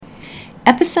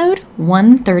Episode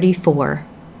 134,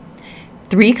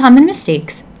 3 Common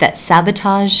Mistakes That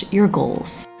Sabotage Your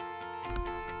Goals.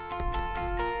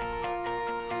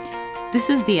 This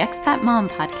is the Expat Mom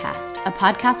Podcast, a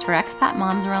podcast for expat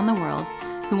moms around the world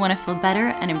who want to feel better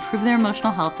and improve their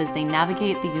emotional health as they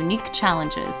navigate the unique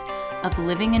challenges of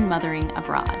living and mothering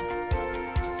abroad.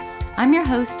 I'm your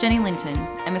host, Jenny Linton.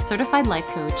 I'm a certified life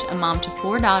coach, a mom to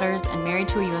 4 daughters, and married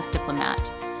to a U.S.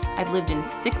 diplomat. I've lived in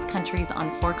 6 countries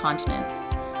on 4 continents.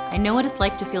 I know what it's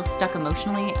like to feel stuck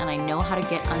emotionally, and I know how to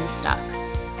get unstuck.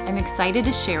 I'm excited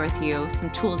to share with you some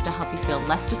tools to help you feel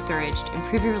less discouraged,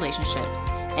 improve your relationships,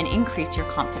 and increase your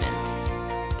confidence.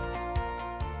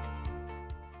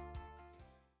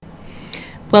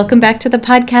 Welcome back to the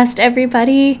podcast,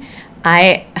 everybody.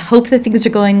 I hope that things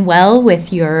are going well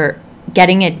with your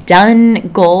getting it done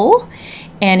goal.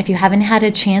 And if you haven't had a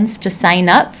chance to sign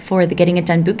up for the Getting It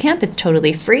Done Bootcamp, it's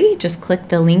totally free. Just click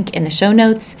the link in the show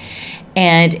notes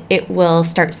and it will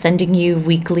start sending you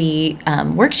weekly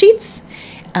worksheets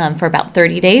for about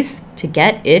 30 days to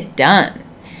get it done.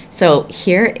 So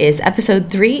here is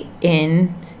episode 3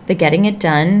 in the Getting It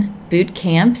Done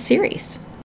Bootcamp series.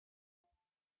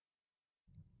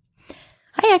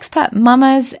 Hi, expat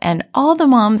mamas and all the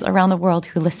moms around the world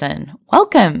who listen.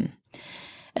 Welcome.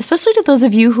 Especially to those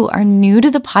of you who are new to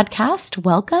the podcast,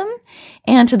 welcome.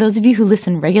 And to those of you who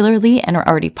listen regularly and are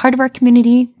already part of our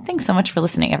community, thanks so much for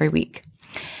listening every week.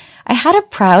 I had a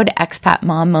proud expat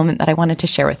mom moment that I wanted to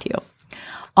share with you.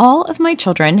 All of my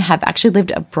children have actually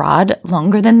lived abroad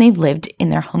longer than they've lived in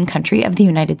their home country of the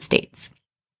United States.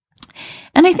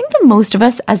 And I think that most of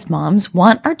us as moms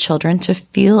want our children to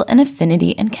feel an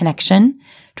affinity and connection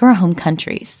to our home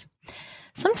countries.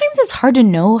 Sometimes it's hard to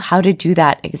know how to do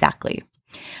that exactly.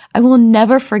 I will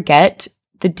never forget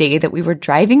the day that we were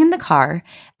driving in the car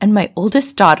and my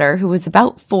oldest daughter, who was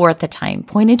about 4 at the time,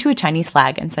 pointed to a Chinese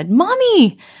flag and said,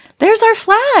 "Mommy, there's our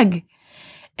flag."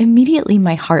 Immediately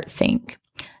my heart sank,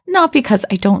 not because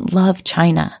I don't love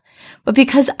China, but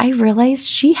because I realized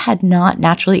she had not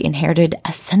naturally inherited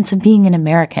a sense of being an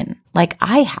American like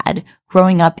I had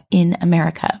growing up in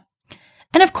America.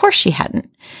 And of course she hadn't.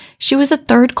 She was a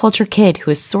third culture kid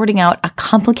who was sorting out a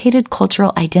complicated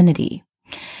cultural identity.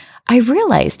 I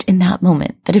realized in that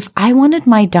moment that if I wanted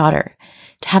my daughter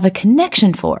to have a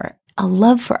connection for, a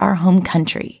love for our home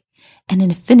country, and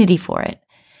an affinity for it,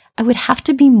 I would have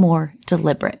to be more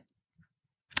deliberate.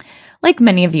 Like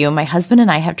many of you, my husband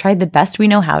and I have tried the best we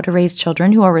know how to raise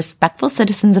children who are respectful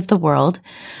citizens of the world,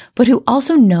 but who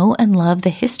also know and love the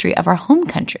history of our home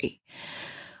country.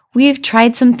 We've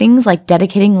tried some things like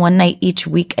dedicating one night each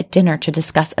week at dinner to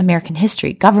discuss American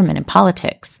history, government, and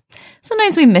politics.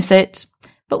 Sometimes we miss it,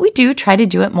 but we do try to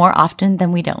do it more often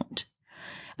than we don't.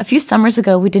 A few summers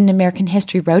ago, we did an American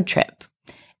history road trip,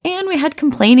 and we had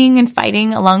complaining and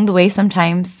fighting along the way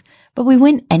sometimes, but we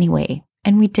went anyway,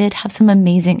 and we did have some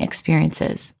amazing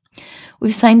experiences.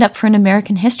 We've signed up for an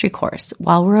American history course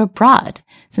while we're abroad,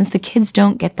 since the kids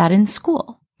don't get that in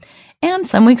school. And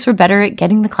some weeks we're better at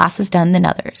getting the classes done than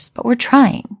others, but we're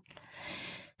trying.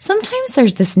 Sometimes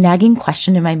there's this nagging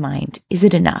question in my mind, is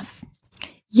it enough?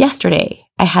 Yesterday,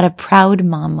 I had a proud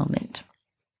mom moment.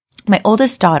 My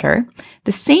oldest daughter,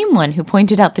 the same one who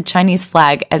pointed out the Chinese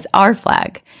flag as our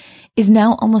flag, is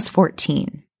now almost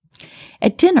 14.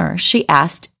 At dinner, she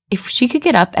asked if she could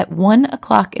get up at 1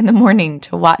 o'clock in the morning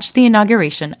to watch the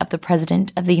inauguration of the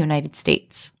President of the United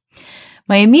States.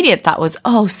 My immediate thought was,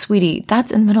 oh, sweetie,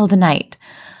 that's in the middle of the night.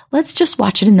 Let's just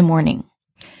watch it in the morning.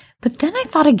 But then I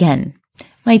thought again.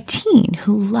 My teen,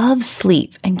 who loves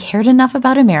sleep and cared enough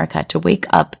about America to wake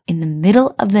up in the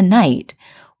middle of the night,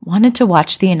 wanted to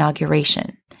watch the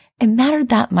inauguration. It mattered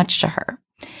that much to her.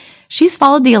 She's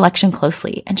followed the election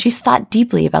closely, and she's thought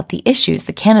deeply about the issues,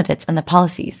 the candidates, and the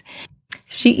policies.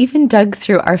 She even dug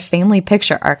through our family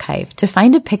picture archive to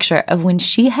find a picture of when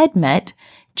she had met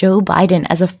Joe Biden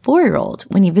as a 4-year-old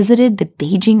when he visited the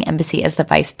Beijing embassy as the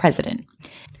vice president.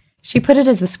 She put it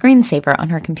as the screensaver on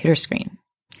her computer screen.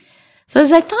 So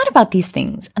as I thought about these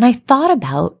things, and I thought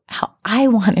about how I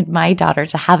wanted my daughter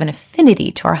to have an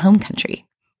affinity to our home country,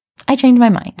 I changed my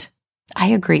mind. I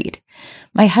agreed.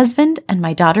 My husband and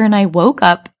my daughter and I woke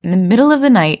up in the middle of the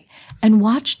night and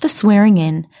watched the swearing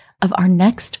in of our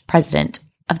next president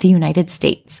of the United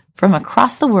States from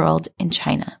across the world in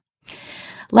China.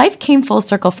 Life came full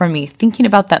circle for me thinking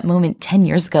about that moment 10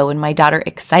 years ago when my daughter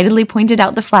excitedly pointed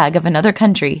out the flag of another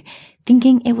country,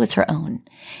 thinking it was her own.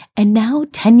 And now,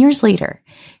 10 years later,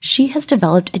 she has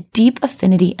developed a deep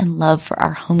affinity and love for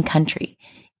our home country,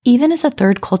 even as a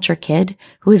third culture kid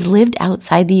who has lived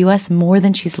outside the U.S. more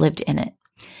than she's lived in it.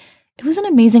 It was an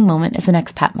amazing moment as an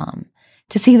expat mom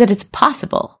to see that it's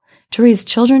possible to raise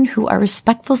children who are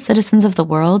respectful citizens of the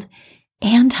world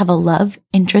and have a love,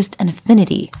 interest, and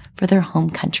affinity for their home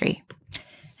country.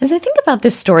 As I think about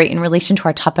this story in relation to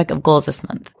our topic of goals this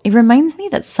month, it reminds me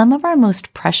that some of our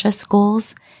most precious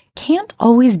goals can't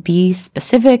always be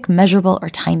specific, measurable, or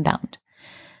time-bound.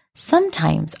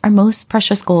 Sometimes our most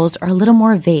precious goals are a little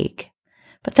more vague,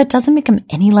 but that doesn't make them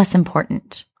any less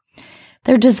important.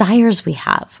 They're desires we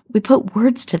have. We put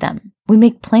words to them. We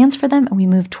make plans for them and we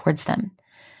move towards them.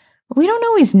 But we don't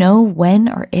always know when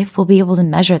or if we'll be able to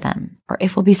measure them or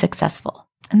if we'll be successful.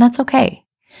 And that's okay.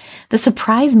 The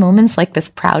surprise moments like this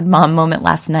proud mom moment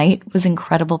last night was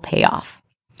incredible payoff.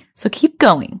 So keep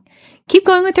going. Keep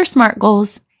going with your SMART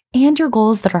goals and your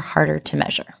goals that are harder to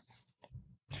measure.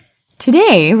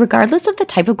 Today, regardless of the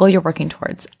type of goal you're working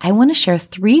towards, I want to share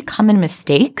 3 common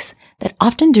mistakes that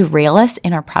often derail us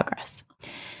in our progress.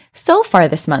 So far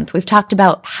this month, we've talked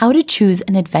about how to choose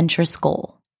an adventurous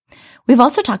goal. We've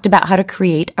also talked about how to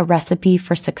create a recipe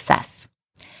for success.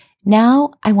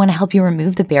 Now, I want to help you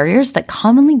remove the barriers that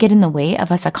commonly get in the way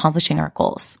of us accomplishing our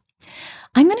goals.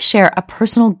 I'm going to share a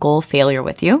personal goal failure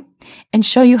with you and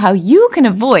show you how you can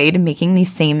avoid making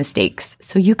these same mistakes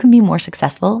so you can be more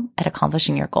successful at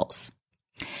accomplishing your goals.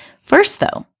 First,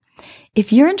 though,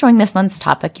 if you're enjoying this month's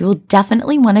topic, you will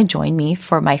definitely want to join me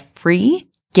for my free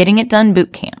Getting It Done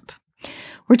bootcamp.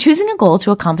 We're choosing a goal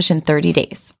to accomplish in 30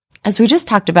 days. As we just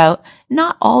talked about,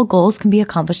 not all goals can be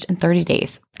accomplished in 30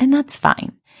 days, and that's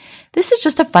fine. This is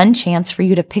just a fun chance for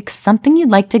you to pick something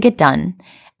you'd like to get done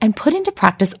and put into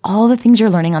practice all the things you're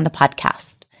learning on the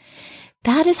podcast.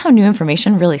 That is how new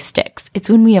information really sticks. It's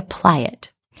when we apply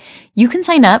it. You can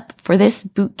sign up for this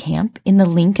bootcamp in the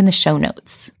link in the show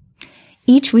notes.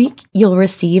 Each week, you'll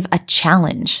receive a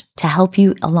challenge to help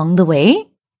you along the way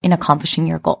in accomplishing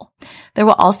your goal. There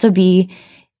will also be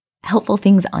helpful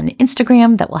things on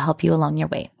Instagram that will help you along your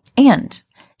way. And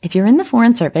if you're in the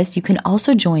Foreign Service, you can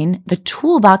also join the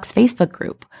Toolbox Facebook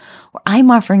group, where I'm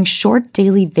offering short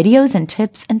daily videos and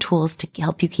tips and tools to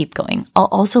help you keep going. I'll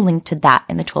also link to that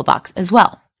in the Toolbox as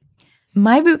well.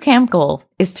 My bootcamp goal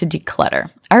is to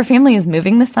declutter. Our family is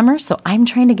moving this summer, so I'm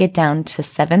trying to get down to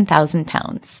 7,000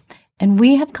 pounds. And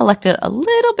we have collected a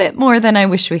little bit more than I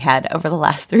wish we had over the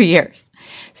last 3 years.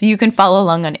 So you can follow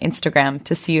along on Instagram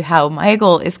to see how my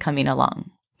goal is coming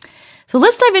along. So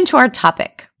let's dive into our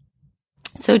topic.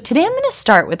 So today I'm going to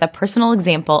start with a personal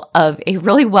example of a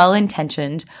really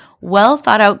well-intentioned,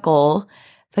 well-thought-out goal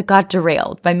that got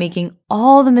derailed by making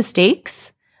all the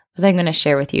mistakes that I'm going to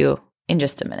share with you in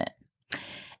just a minute.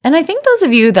 And I think those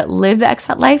of you that live the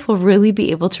expat life will really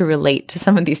be able to relate to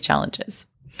some of these challenges.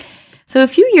 So a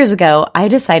few years ago, I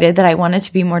decided that I wanted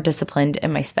to be more disciplined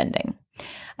in my spending.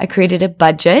 I created a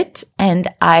budget and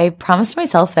I promised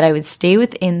myself that I would stay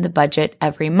within the budget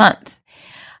every month.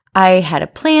 I had a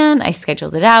plan, I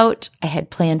scheduled it out, I had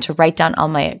planned to write down all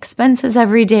my expenses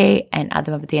every day and add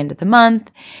them up at the end of the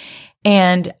month.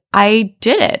 And I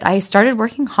did it. I started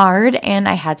working hard and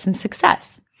I had some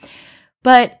success.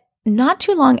 But not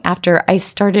too long after, I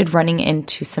started running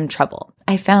into some trouble.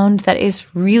 I found that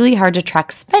it's really hard to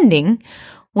track spending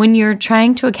when you're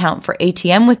trying to account for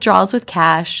ATM withdrawals with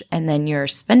cash and then you're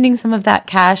spending some of that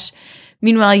cash.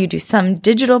 Meanwhile, you do some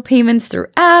digital payments through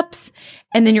apps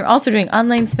and then you're also doing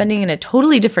online spending in a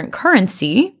totally different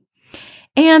currency.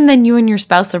 And then you and your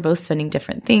spouse are both spending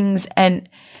different things. And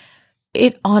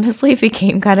it honestly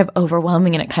became kind of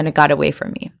overwhelming and it kind of got away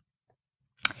from me.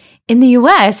 In the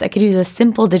US, I could use a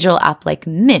simple digital app like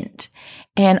Mint,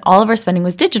 and all of our spending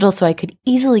was digital, so I could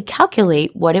easily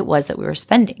calculate what it was that we were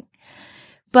spending.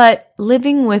 But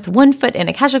living with one foot in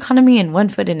a cash economy and one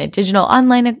foot in a digital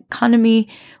online economy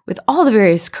with all the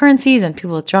various currencies and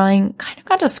people withdrawing kind of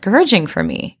got discouraging for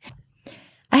me.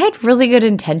 I had really good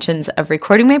intentions of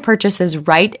recording my purchases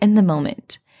right in the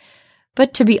moment.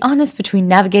 But to be honest, between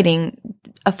navigating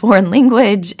a foreign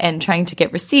language and trying to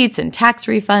get receipts and tax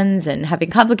refunds and having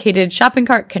complicated shopping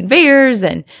cart conveyors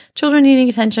and children needing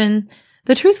attention,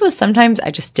 the truth was sometimes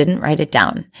I just didn't write it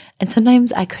down. And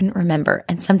sometimes I couldn't remember.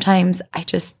 And sometimes I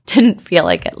just didn't feel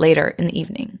like it later in the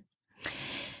evening.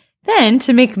 Then,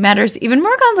 to make matters even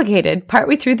more complicated,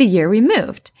 partway through the year we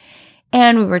moved.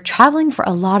 And we were traveling for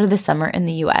a lot of the summer in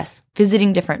the US,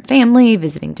 visiting different family,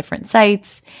 visiting different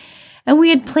sites. And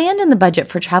we had planned in the budget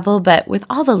for travel, but with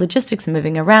all the logistics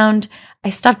moving around,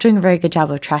 I stopped doing a very good job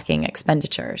of tracking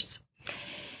expenditures.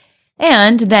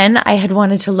 And then I had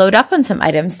wanted to load up on some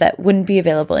items that wouldn't be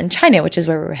available in China, which is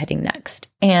where we were heading next.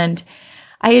 And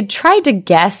I had tried to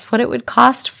guess what it would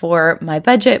cost for my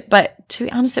budget, but to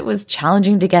be honest, it was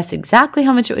challenging to guess exactly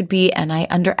how much it would be, and I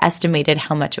underestimated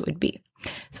how much it would be.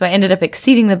 So I ended up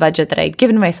exceeding the budget that I had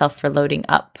given myself for loading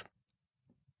up.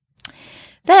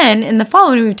 Then in the fall,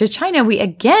 when we moved to China, we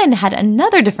again had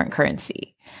another different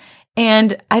currency.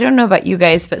 And I don't know about you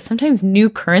guys, but sometimes new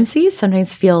currencies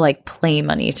sometimes feel like play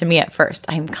money to me at first.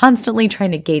 I'm constantly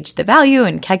trying to gauge the value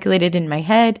and calculate it in my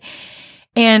head.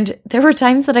 And there were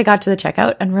times that I got to the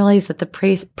checkout and realized that the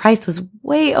price was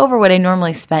way over what I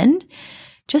normally spend,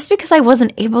 just because I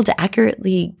wasn't able to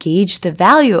accurately gauge the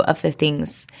value of the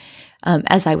things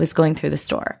as I was going through the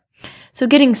store. So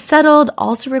getting settled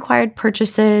also required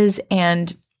purchases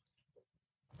and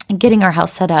getting our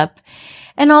house set up.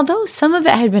 And although some of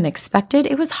it had been expected,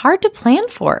 it was hard to plan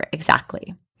for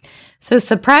exactly. So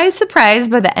surprise, surprise,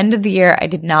 by the end of the year, I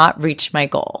did not reach my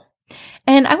goal.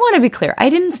 And I want to be clear, I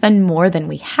didn't spend more than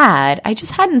we had. I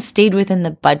just hadn't stayed within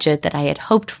the budget that I had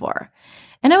hoped for.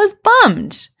 And I was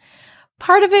bummed.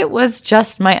 Part of it was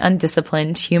just my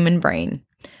undisciplined human brain.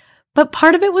 But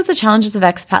part of it was the challenges of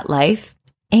expat life.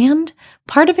 And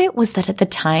part of it was that at the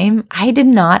time, I did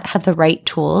not have the right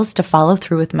tools to follow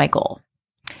through with my goal.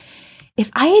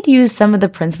 If I had used some of the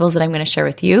principles that I'm going to share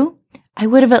with you, I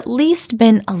would have at least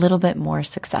been a little bit more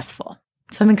successful.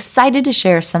 So I'm excited to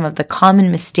share some of the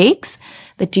common mistakes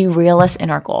that derail us in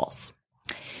our goals.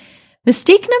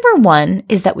 Mistake number 1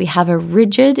 is that we have a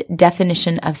rigid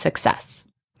definition of success.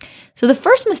 So the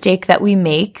first mistake that we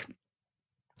make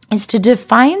is to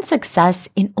define success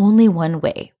in only one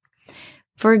way.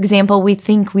 For example, we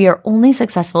think we are only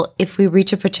successful if we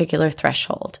reach a particular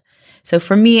threshold. So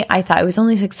for me, I thought I was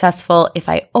only successful if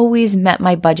I always met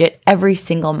my budget every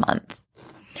single month.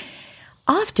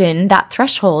 Often, that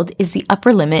threshold is the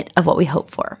upper limit of what we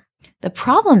hope for. The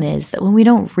problem is that when we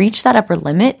don't reach that upper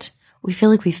limit, we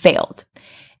feel like we failed.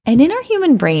 And in our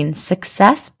human brain,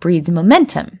 success breeds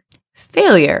momentum.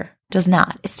 Failure does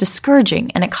not. It's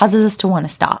discouraging and it causes us to want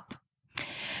to stop.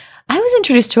 I was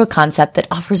introduced to a concept that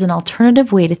offers an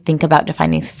alternative way to think about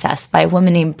defining success by a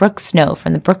woman named Brooke Snow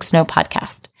from the Brooke Snow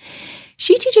podcast.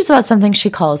 She teaches about something she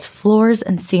calls floors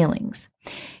and ceilings.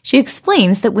 She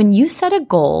explains that when you set a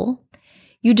goal,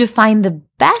 you define the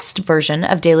best version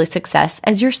of daily success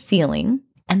as your ceiling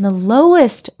and the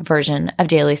lowest version of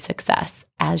daily success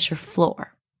as your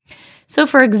floor. So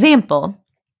for example,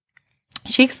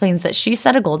 she explains that she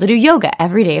set a goal to do yoga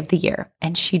every day of the year,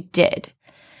 and she did.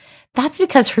 That's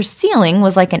because her ceiling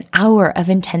was like an hour of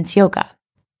intense yoga,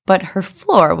 but her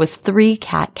floor was 3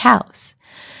 cat-cows.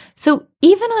 So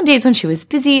even on days when she was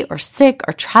busy or sick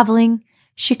or traveling,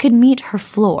 she could meet her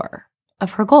floor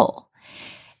of her goal.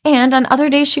 And on other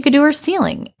days, she could do her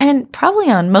ceiling. And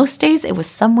probably on most days, it was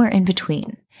somewhere in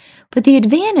between. But the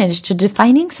advantage to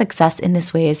defining success in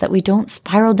this way is that we don't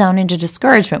spiral down into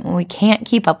discouragement when we can't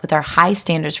keep up with our high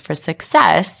standards for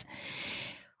success.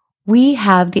 We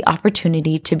have the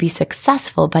opportunity to be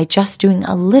successful by just doing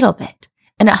a little bit,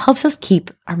 and it helps us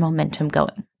keep our momentum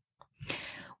going.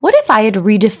 What if I had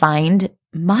redefined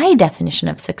my definition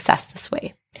of success this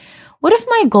way? What if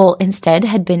my goal instead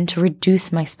had been to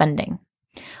reduce my spending?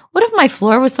 What if my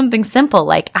floor was something simple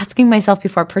like asking myself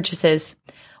before purchases,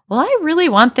 will I really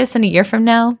want this in a year from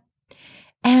now?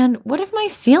 And what if my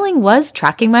ceiling was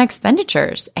tracking my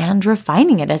expenditures and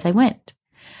refining it as I went?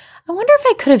 I wonder if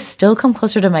I could have still come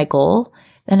closer to my goal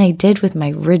than I did with my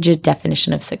rigid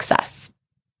definition of success.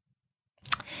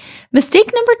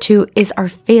 Mistake number 2 is our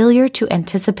failure to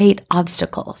anticipate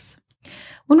obstacles.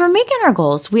 When we're making our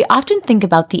goals, we often think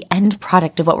about the end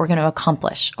product of what we're going to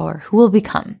accomplish or who we'll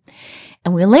become.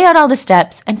 And we lay out all the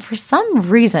steps, and for some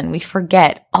reason, we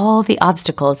forget all the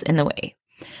obstacles in the way.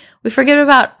 We forget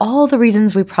about all the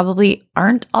reasons we probably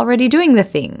aren't already doing the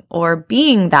thing or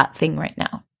being that thing right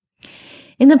now.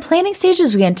 In the planning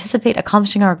stages, we anticipate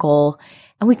accomplishing our goal,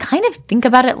 and we kind of think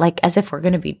about it like as if we're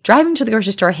going to be driving to the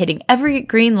grocery store, hitting every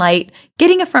green light,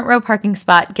 getting a front row parking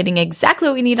spot, getting exactly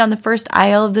what we need on the first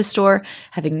aisle of the store,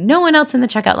 having no one else in the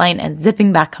checkout line, and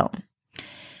zipping back home.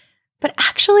 But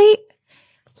actually,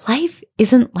 life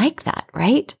isn't like that,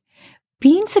 right?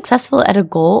 Being successful at a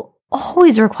goal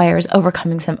always requires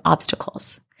overcoming some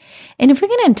obstacles. And if we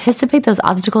can anticipate those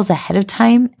obstacles ahead of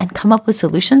time and come up with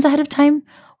solutions ahead of time,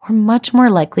 we're much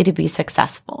more likely to be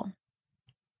successful.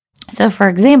 So for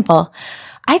example,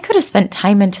 I could have spent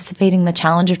time anticipating the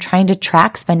challenge of trying to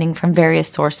track spending from various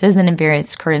sources and in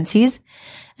various currencies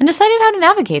and decided how to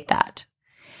navigate that.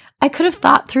 I could have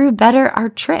thought through better our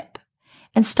trip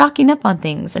and stocking up on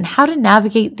things and how to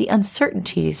navigate the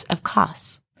uncertainties of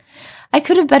costs. I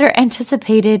could have better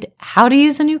anticipated how to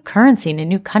use a new currency in a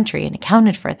new country and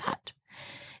accounted for that.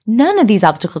 None of these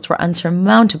obstacles were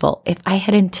unsurmountable if I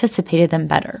had anticipated them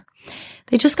better.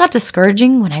 They just got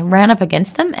discouraging when I ran up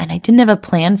against them and I didn't have a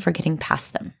plan for getting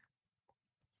past them.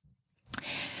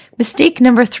 Mistake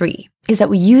number 3 is that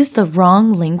we use the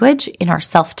wrong language in our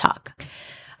self-talk.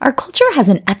 Our culture has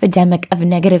an epidemic of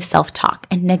negative self-talk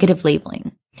and negative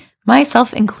labeling,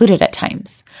 myself included at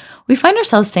times. We find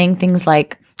ourselves saying things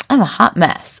like, I'm a hot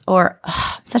mess, or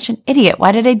I'm such an idiot,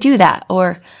 why did I do that?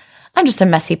 Or I'm just a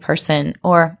messy person,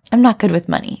 or I'm not good with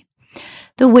money.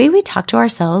 The way we talk to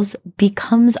ourselves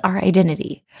becomes our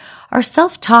identity. Our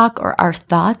self-talk or our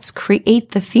thoughts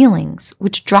create the feelings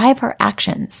which drive our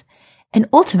actions and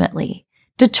ultimately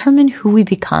determine who we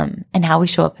become and how we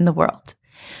show up in the world.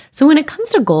 So when it comes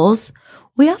to goals,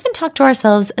 we often talk to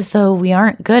ourselves as though we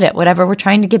aren't good at whatever we're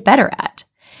trying to get better at,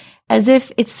 as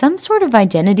if it's some sort of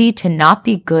identity to not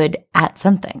be good at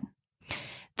something.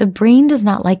 The brain does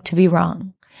not like to be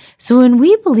wrong. So when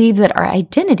we believe that our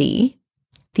identity,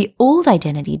 the old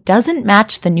identity, doesn't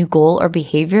match the new goal or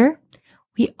behavior,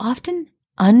 we often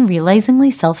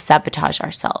unrealizingly self-sabotage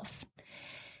ourselves.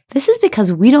 This is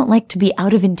because we don't like to be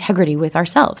out of integrity with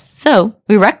ourselves. So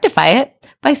we rectify it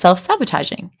by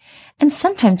self-sabotaging. And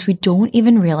sometimes we don't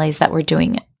even realize that we're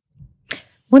doing it.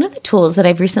 One of the tools that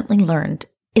I've recently learned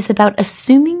is about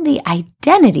assuming the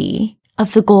identity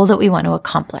of the goal that we want to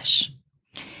accomplish.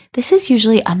 This is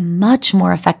usually a much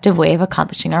more effective way of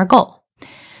accomplishing our goal.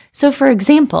 So for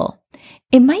example,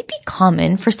 it might be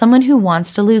common for someone who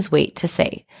wants to lose weight to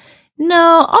say,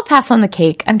 no, I'll pass on the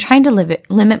cake. I'm trying to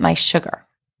limit my sugar.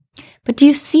 But do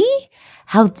you see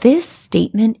how this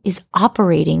statement is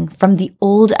operating from the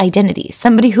old identity,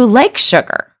 somebody who likes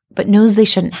sugar but knows they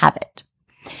shouldn't have it?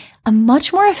 A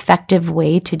much more effective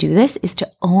way to do this is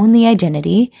to own the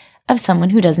identity of someone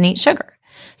who doesn't eat sugar.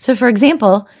 So for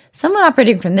example, someone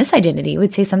operating from this identity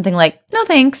would say something like, no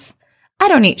thanks, I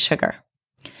don't eat sugar.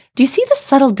 Do you see the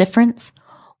subtle difference?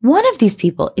 One of these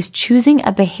people is choosing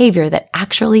a behavior that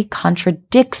actually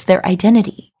contradicts their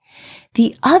identity.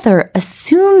 The other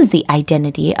assumes the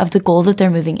identity of the goal that they're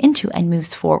moving into and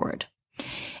moves forward.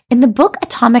 In the book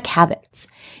Atomic Habits,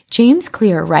 James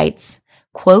Clear writes,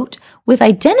 quote, with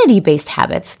identity-based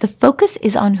habits, the focus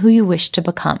is on who you wish to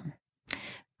become.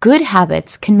 Good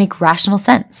habits can make rational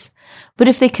sense, but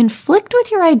if they conflict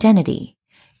with your identity,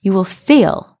 you will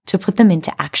fail to put them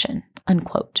into action,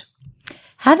 unquote.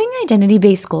 Having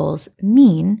identity-based goals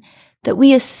mean that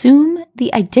we assume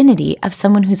the identity of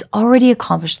someone who's already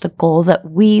accomplished the goal that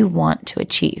we want to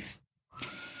achieve.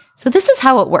 So this is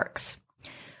how it works.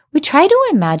 We try to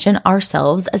imagine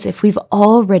ourselves as if we've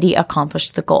already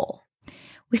accomplished the goal.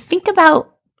 We think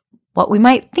about what we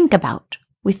might think about.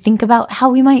 We think about how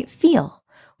we might feel.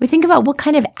 We think about what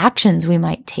kind of actions we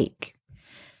might take.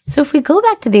 So if we go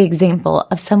back to the example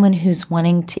of someone who's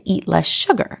wanting to eat less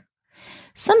sugar,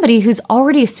 somebody who's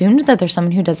already assumed that there's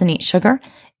someone who doesn't eat sugar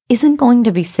isn't going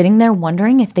to be sitting there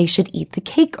wondering if they should eat the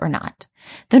cake or not.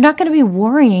 They're not going to be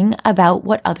worrying about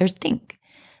what others think.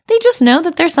 They just know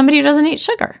that there's somebody who doesn't eat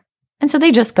sugar. And so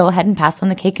they just go ahead and pass on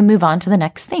the cake and move on to the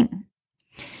next thing.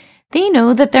 They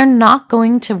know that they're not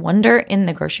going to wonder in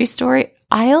the grocery store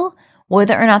aisle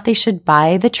whether or not they should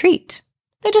buy the treat.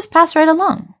 They just pass right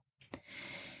along.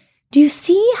 Do you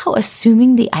see how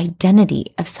assuming the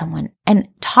identity of someone and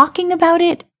talking about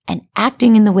it and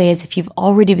acting in the way as if you've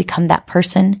already become that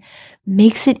person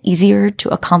makes it easier to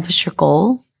accomplish your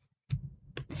goal?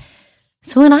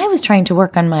 So when I was trying to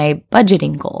work on my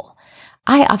budgeting goal,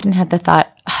 I often had the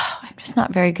thought, I'm just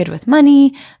not very good with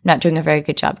money. I'm not doing a very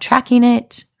good job tracking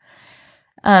it.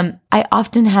 I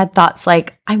often had thoughts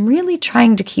like, I'm really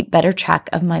trying to keep better track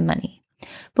of my money.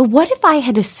 But what if I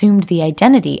had assumed the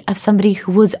identity of somebody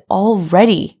who was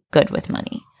already good with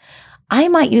money? I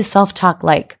might use self-talk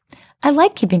like, I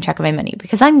like keeping track of my money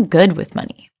because I'm good with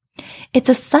money. It's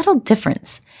a subtle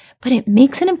difference, but it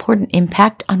makes an important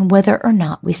impact on whether or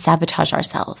not we sabotage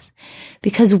ourselves.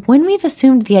 Because when we've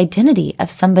assumed the identity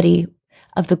of somebody,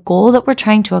 of the goal that we're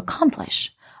trying to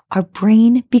accomplish, our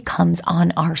brain becomes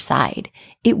on our side.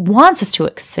 It wants us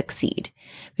to succeed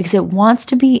because it wants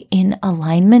to be in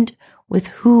alignment with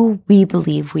who we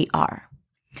believe we are.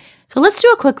 So let's do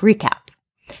a quick recap.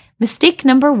 Mistake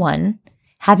number 1,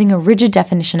 having a rigid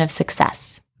definition of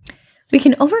success. We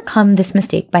can overcome this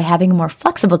mistake by having a more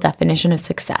flexible definition of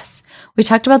success. We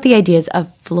talked about the ideas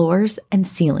of floors and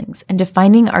ceilings and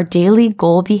defining our daily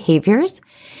goal behaviors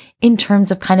in terms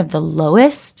of kind of the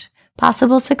lowest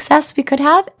possible success we could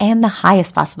have and the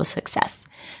highest possible success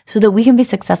so that we can be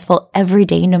successful every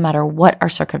day no matter what our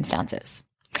circumstances.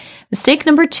 Mistake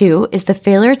number 2 is the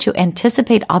failure to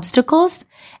anticipate obstacles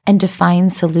and define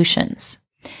solutions.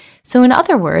 So in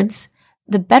other words,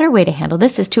 the better way to handle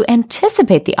this is to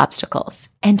anticipate the obstacles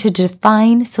and to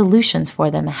define solutions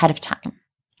for them ahead of time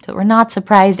so we're not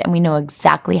surprised and we know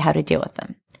exactly how to deal with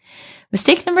them.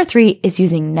 Mistake number 3 is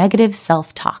using negative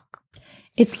self-talk.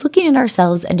 It's looking at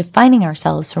ourselves and defining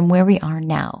ourselves from where we are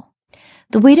now.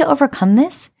 The way to overcome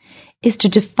this is to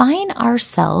define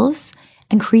ourselves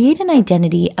and create an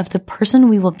identity of the person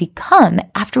we will become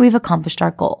after we've accomplished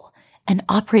our goal and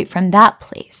operate from that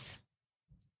place.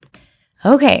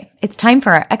 Okay, it's time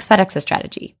for our expat exit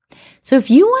strategy. So if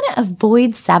you want to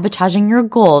avoid sabotaging your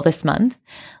goal this month,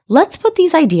 let's put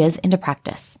these ideas into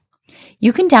practice.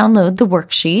 You can download the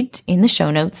worksheet in the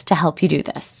show notes to help you do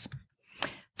this.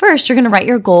 First, you're going to write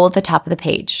your goal at the top of the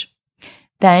page.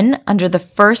 Then, under the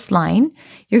first line,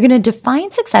 you're going to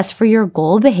define success for your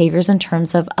goal behaviors in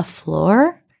terms of a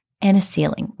floor and a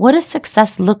ceiling. What does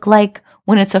success look like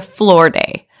when it's a floor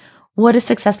day? What does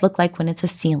success look like when it's a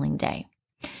ceiling day?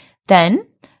 Then,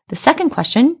 the second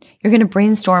question, you're going to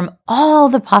brainstorm all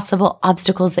the possible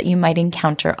obstacles that you might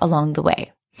encounter along the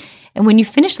way. And when you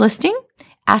finish listing,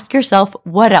 ask yourself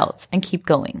what else and keep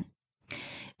going.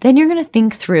 Then you're going to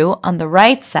think through on the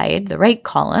right side, the right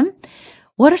column,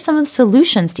 what are some of the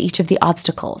solutions to each of the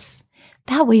obstacles?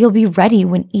 That way you'll be ready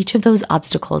when each of those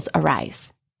obstacles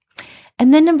arise.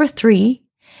 And then number 3,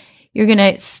 you're going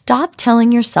to stop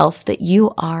telling yourself that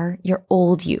you are your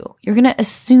old you. You're going to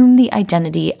assume the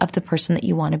identity of the person that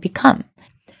you want to become.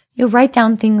 You'll write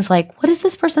down things like, what does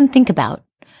this person think about?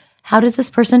 How does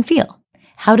this person feel?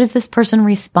 How does this person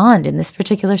respond in this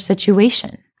particular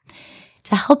situation?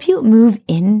 To help you move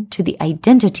into the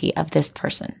identity of this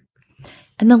person.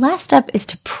 And the last step is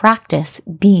to practice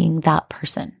being that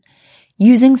person,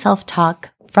 using self-talk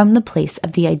from the place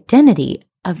of the identity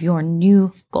of your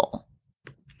new goal.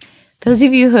 Those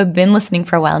of you who have been listening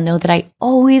for a while know that I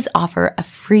always offer a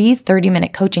free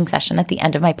 30-minute coaching session at the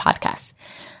end of my podcast.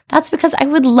 That's because I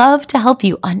would love to help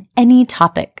you on any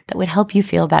topic that would help you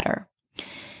feel better.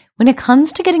 When it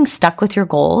comes to getting stuck with your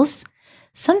goals,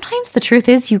 sometimes the truth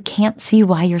is you can't see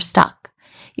why you're stuck.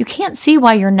 You can't see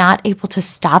why you're not able to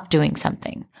stop doing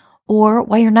something or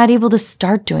why you're not able to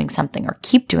start doing something or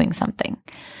keep doing something.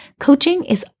 Coaching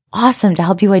is awesome to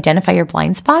help you identify your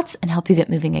blind spots and help you get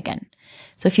moving again.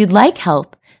 So if you'd like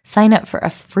help, sign up for a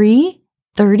free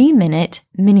 30-minute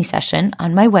mini session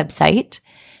on my website,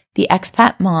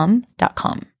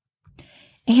 theexpatmom.com.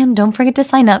 And don't forget to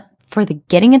sign up for the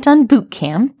Getting It Done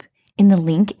Bootcamp in the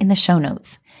link in the show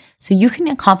notes so you can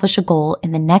accomplish a goal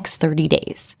in the next 30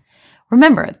 days.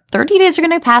 Remember, 30 days are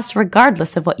going to pass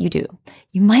regardless of what you do.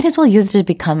 You might as well use it to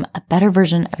become a better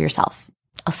version of yourself.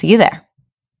 I'll see you there.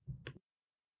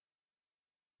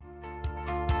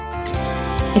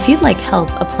 If you'd like help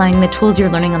applying the tools you're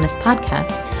learning on this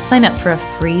podcast, sign up for a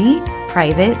free,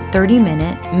 private,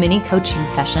 30-minute mini coaching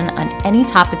session on any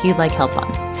topic you'd like help on.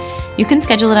 You can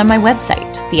schedule it on my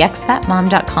website,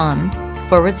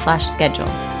 theexpatmom.com/schedule.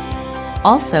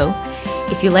 Also,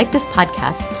 if you like this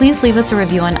podcast, please leave us a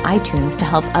review on iTunes to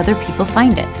help other people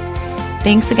find it.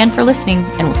 Thanks again for listening,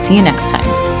 and we'll see you next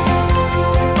time.